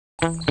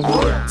Kids,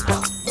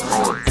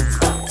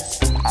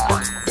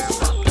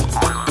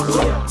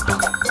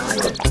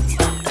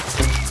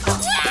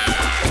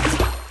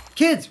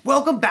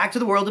 welcome back to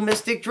the world of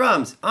Mystic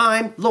Drums.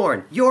 I'm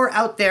Lorne. You're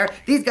out there.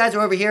 These guys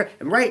are over here,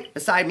 and right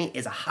beside me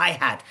is a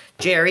hi-hat.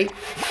 Jerry,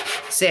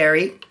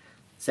 Sary,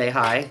 say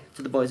hi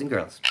to the boys and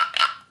girls.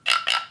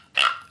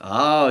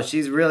 Oh,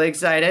 she's really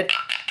excited.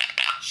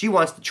 She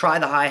wants to try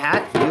the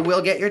hi-hat. You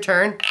will get your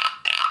turn.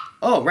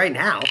 Oh, right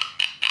now?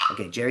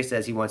 Okay, Jerry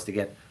says he wants to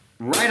get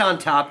right on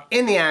top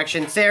in the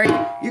action. Sary,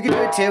 you can do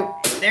it too.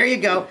 There you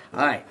go.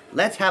 All right,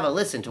 let's have a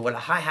listen to what a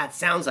hi-hat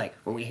sounds like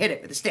when we hit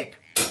it with a stick.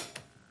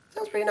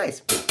 Sounds pretty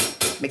nice.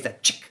 Makes a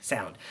chick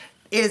sound.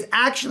 It is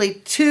actually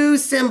two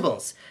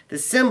cymbals. The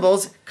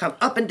cymbals come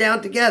up and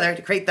down together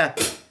to create the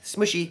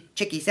smushy,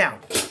 chicky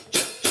sound.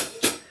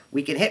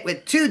 We can hit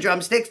with two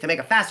drumsticks to make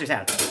a faster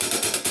sound.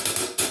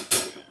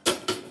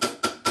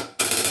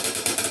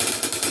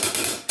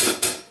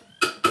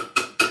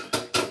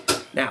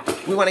 Now,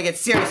 we want to get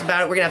serious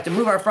about it. We're going to have to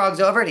move our frogs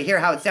over to hear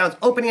how it sounds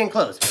opening and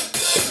closed.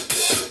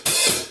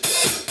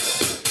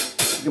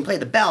 You can play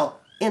the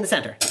bell in the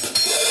center.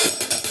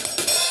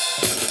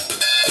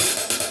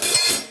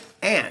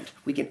 And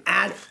we can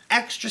add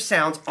extra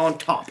sounds on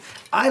top.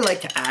 I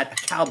like to add a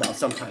cowbell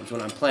sometimes when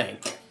I'm playing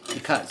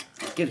because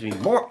it gives me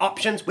more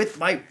options with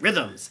my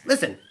rhythms.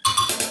 Listen.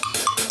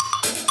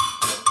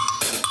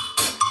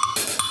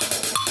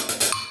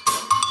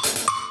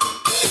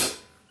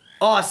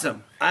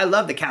 Awesome. I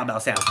love the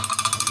cowbell sound.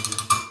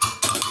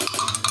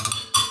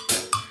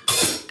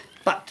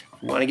 But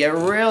if you want to get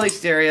really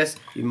serious,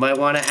 you might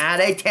want to add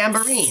a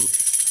tambourine.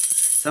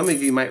 Some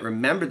of you might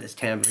remember this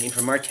tambourine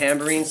from our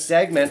tambourine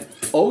segment.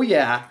 Oh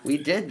yeah, we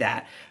did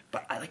that.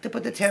 But I like to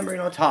put the tambourine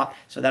on top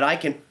so that I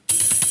can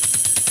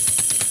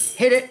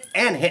hit it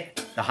and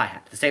hit the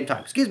hi-hat at the same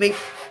time. Excuse me,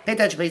 pay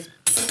attention please.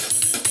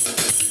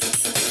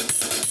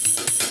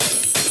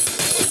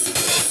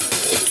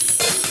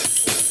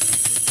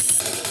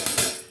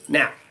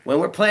 Now, when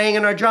we're playing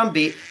in our drum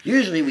beat,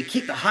 usually we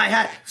keep the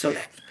hi-hat so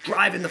that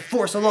driving the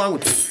force along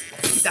with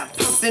keep that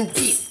pumping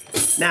beat.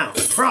 Now,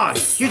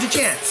 frogs, here's your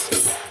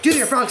chance. Do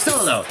your frog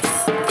solo.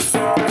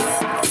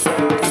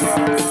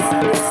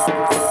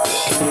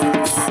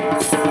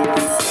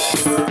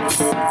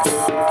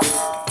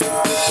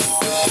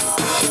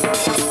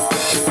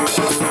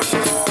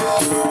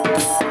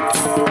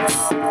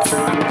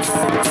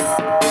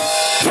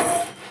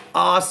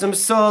 Awesome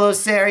solo,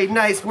 Sary.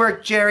 Nice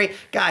work, Jerry.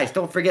 Guys,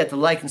 don't forget to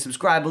like and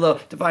subscribe below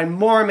to find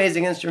more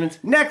amazing instruments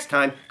next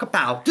time.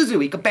 Kapow,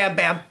 kazooie, kabam,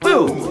 bam,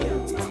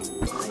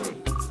 boom!